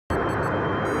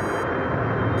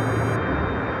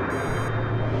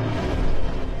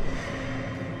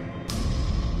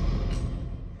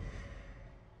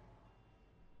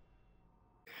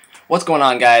What's going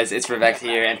on, guys? It's Revex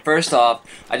here, and first off,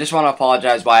 I just want to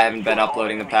apologize why I haven't been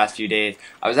uploading the past few days.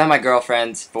 I was at my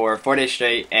girlfriend's for 4 days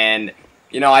straight, and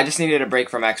I just needed a break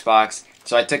from Xbox,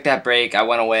 so I took that break. I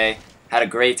went away, had a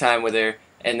great time with her,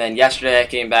 and then yesterday I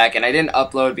came back, and I didn't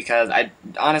upload because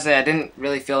honestly I didn't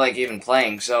really feel like even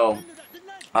playing. So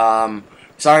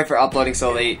sorry for uploading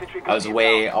so late. I was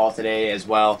away all today as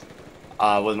well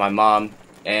with my mom,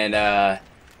 and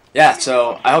yeah,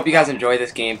 so I hope you guys enjoy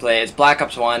this gameplay. It's Black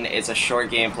Ops 1. It's a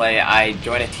short gameplay. I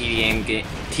joined a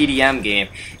TDM game,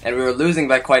 and we were losing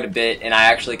by quite a bit, and I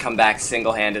actually come back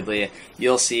single-handedly.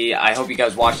 You'll see. I hope you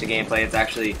guys watch the gameplay. It's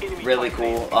actually really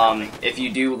cool. If you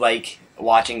do like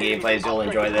watching gameplays, you'll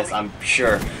enjoy this, I'm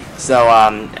sure. So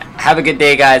have a good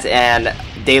day, guys, and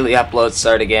daily uploads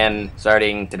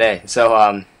starting today.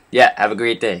 So yeah, have a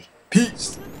great day.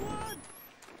 Peace.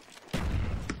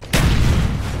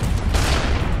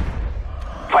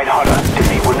 Fight harder.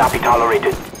 Defeat will not be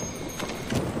tolerated.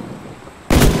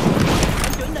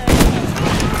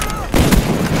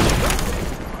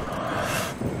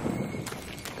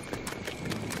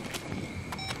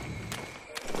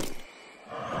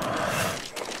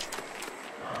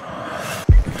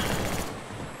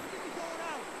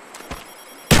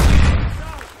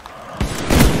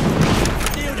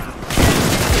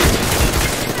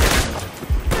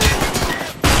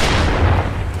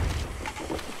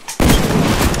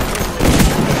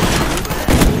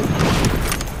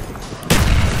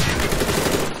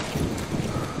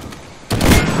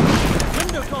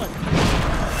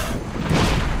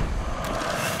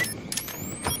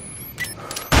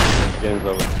 Game's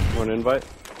over. Want an invite?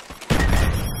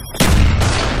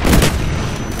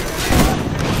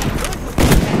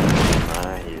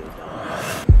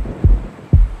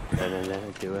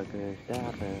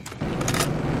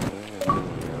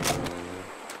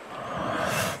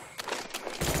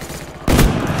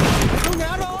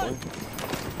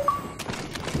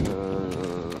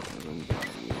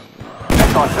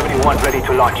 SoaR-71 ready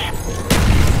to launch.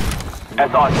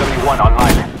 SoaR-71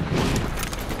 online.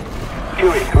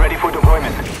 Fury, ready for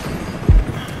deployment.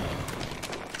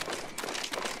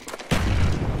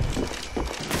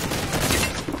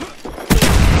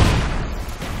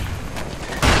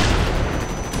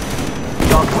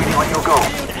 Dogs waiting on your go.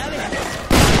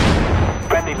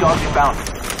 Friendly dogs inbound.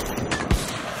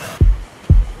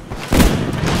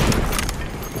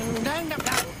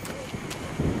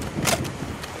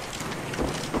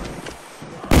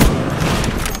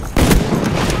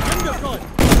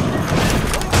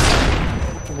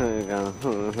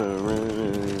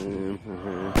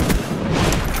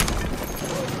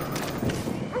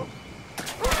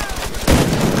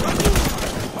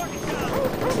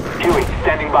 Huey,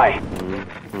 standing by.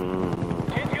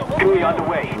 Huey on the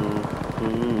way.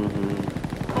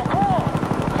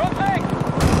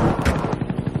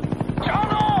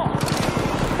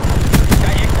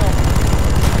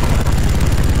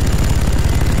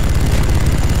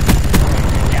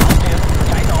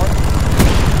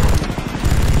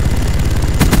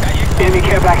 Enemy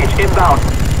care package inbound.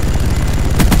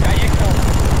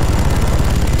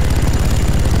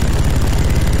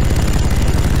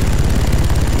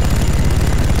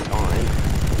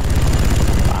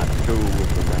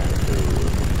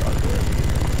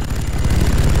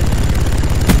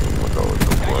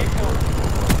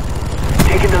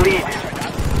 Taking the lead.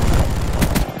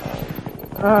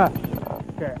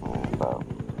 Okay.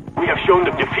 We have shown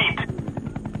them defeat.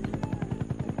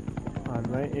 On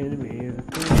my enemies.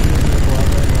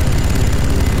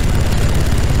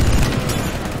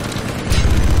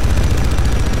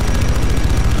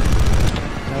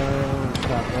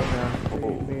 Stop right now.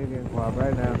 Medium club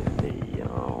right now.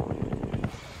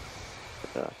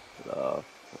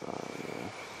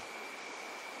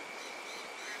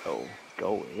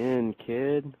 Go in,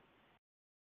 kid.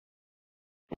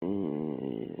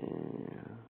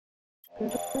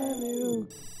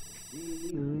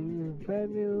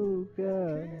 Family,